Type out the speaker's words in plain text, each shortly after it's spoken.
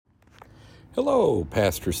Hello,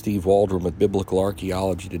 Pastor Steve Waldron with Biblical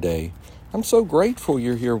Archaeology today. I'm so grateful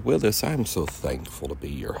you're here with us. I'm so thankful to be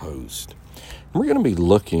your host. We're going to be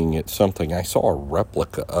looking at something I saw a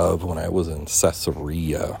replica of when I was in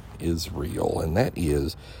Caesarea, Israel, and that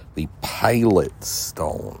is the Pilate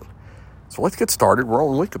Stone. So let's get started. We're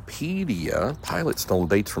on Wikipedia. Pilate Stone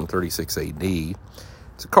dates from 36 AD.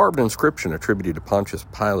 It's a carved inscription attributed to Pontius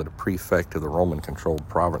Pilate, a prefect of the Roman-controlled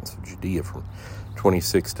province of Judea from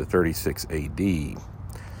 26 to 36 AD.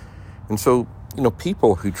 And so,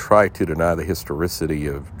 people who try to deny the historicity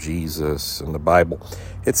of Jesus and the Bible,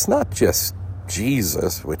 it's not just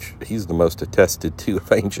Jesus, which he's the most attested to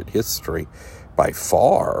of ancient history by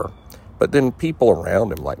far, but then people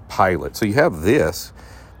around him like Pilate. So you have this,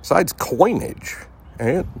 besides coinage,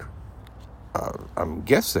 and I'm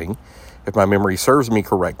guessing, if my memory serves me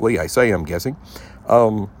correctly, I say I'm guessing,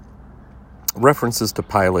 references to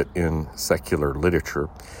Pilate in secular literature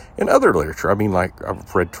and other literature. Like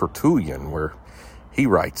I've read Tertullian, where he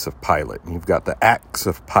writes of Pilate, and you've got the Acts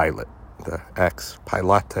of Pilate, the Acts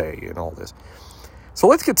Pilate, and all this. So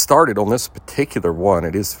let's get started on this particular one.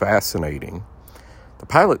 It is fascinating. The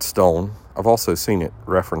Pilate Stone, I've also seen it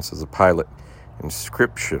referenced as a Pilate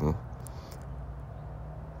inscription,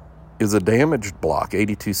 is a damaged block,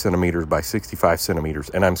 82 centimeters by 65 centimeters.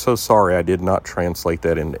 And I'm so sorry I did not translate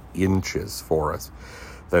that into inches for us,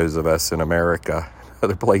 those of us in America,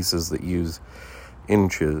 other places that use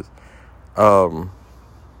inches. And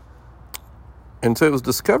so it was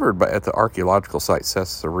discovered at the archaeological site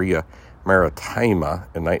Caesarea Maritima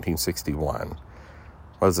in 1961.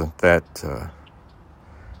 Wasn't that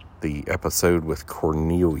the episode with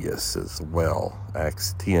Cornelius as well,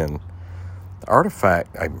 Acts 10? The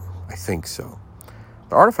artifact, I think so.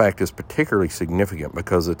 The artifact is particularly significant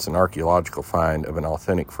because it's an archaeological find of an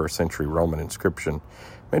authentic first-century Roman inscription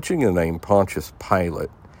mentioning the name Pontius Pilate.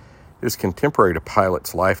 It is contemporary to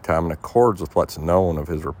Pilate's lifetime and accords with what's known of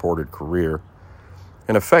his reported career.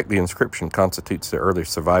 In effect, the inscription constitutes the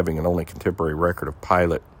earliest surviving and only contemporary record of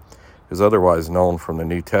Pilate. It is otherwise known from the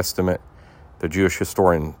New Testament, the Jewish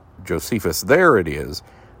historian Josephus, there it is,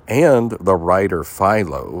 and the writer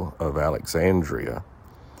Philo of Alexandria,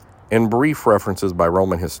 and brief references by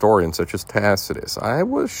Roman historians such as Tacitus. I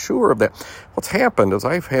was sure of that. What's happened is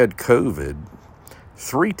I've had COVID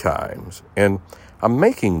 3 times, and I'm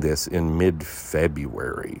making this in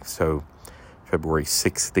mid-February, so February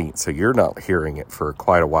 16th, so you're not hearing it for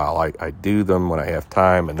quite a while. I do them when I have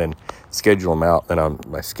time and then schedule them out, and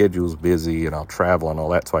my schedule's busy, and I'll travel and all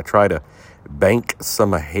that, so I try to bank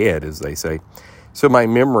some ahead, as they say. So my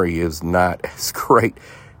memory is not as great.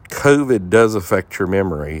 COVID does affect your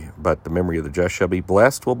memory, but the memory of the just shall be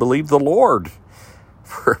blessed. Will believe the Lord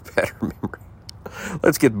for a better memory.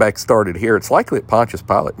 Let's get back started here. It's likely that Pontius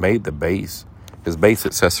Pilate made his base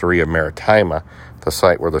at Caesarea Maritima, the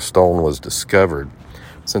site where the stone was discovered,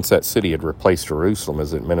 since that city had replaced Jerusalem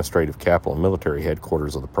as the administrative capital and military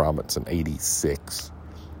headquarters of the province in AD 6,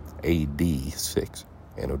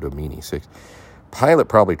 Anno Domini 6. Pilate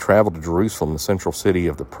probably traveled to Jerusalem, the central city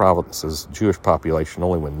of the province's Jewish population,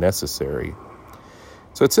 only when necessary.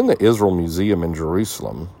 So it's in the Israel Museum in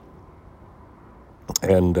Jerusalem,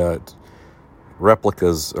 and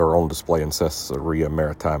replicas are on display in Caesarea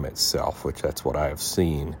Maritima itself, which that's what I have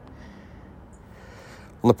seen.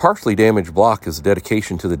 On the partially damaged block is a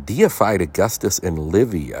dedication to the deified Augustus and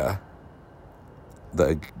Livia.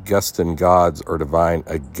 The Augustan gods are divine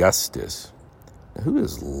Augustus. Who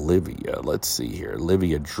is Livia? Let's see here.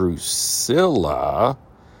 Livia Drusilla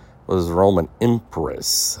was a Roman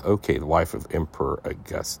empress. Okay, the wife of Emperor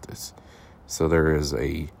Augustus. So there is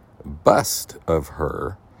a bust of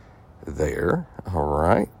her there. All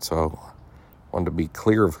right, so I wanted to be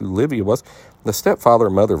clear of who Livia was. The stepfather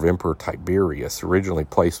and mother of Emperor Tiberius, originally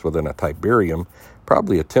placed within a Tiberium,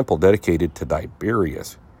 probably a temple dedicated to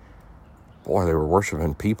Tiberius. Boy, they were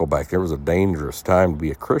worshiping people back there. It was a dangerous time to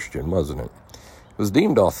be a Christian, wasn't it? It was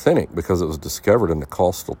deemed authentic because it was discovered in the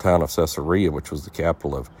coastal town of Caesarea, which was the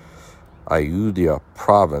capital of Judea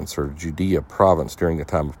province, or Judea province, during the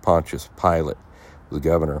time of Pontius Pilate, the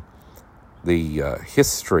governor. The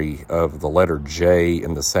history of the letter J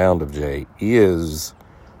and the sound of J is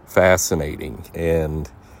fascinating,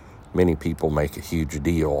 and many people make a huge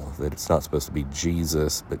deal that it's not supposed to be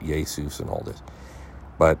Jesus, but Jesus and all this.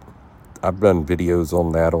 But I've done videos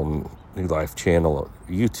on that on New Life channel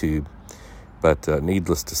at YouTube, but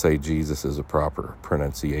needless to say, Jesus is a proper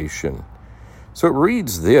pronunciation. So it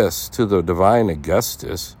reads this: to the divine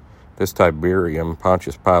Augustus, this Tiberium,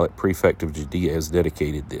 Pontius Pilate, prefect of Judea, has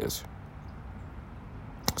dedicated this.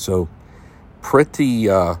 So pretty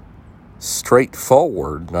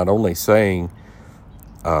straightforward, not only saying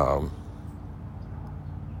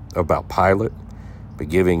about Pilate, but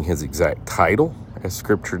giving his exact title, as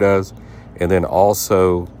Scripture does, and then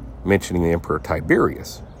also mentioning the Emperor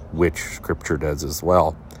Tiberius, which Scripture does as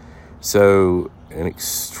well. So an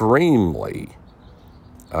extremely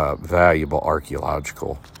valuable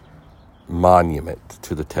archaeological monument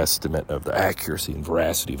to the testament of the accuracy and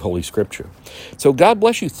veracity of Holy Scripture. So God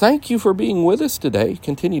bless you. Thank you for being with us today.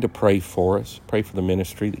 Continue to pray for us. Pray for the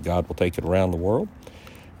ministry that God will take it around the world.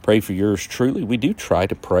 Pray for yours truly. We do try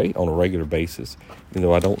to pray on a regular basis, even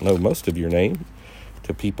though I don't know most of your name.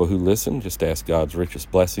 To people who listen, just ask God's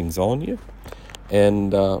richest blessings on you.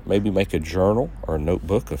 And maybe make a journal or a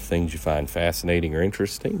notebook of things you find fascinating or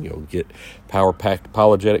interesting. You'll get Power-Packed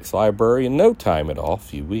Apologetics Library in no time at all, a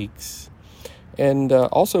few weeks. And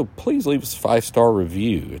also, please leave us a 5-star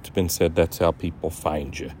review. It's been said that's how people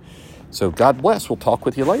find you. So God bless. We'll talk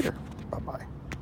with you later. Bye-bye.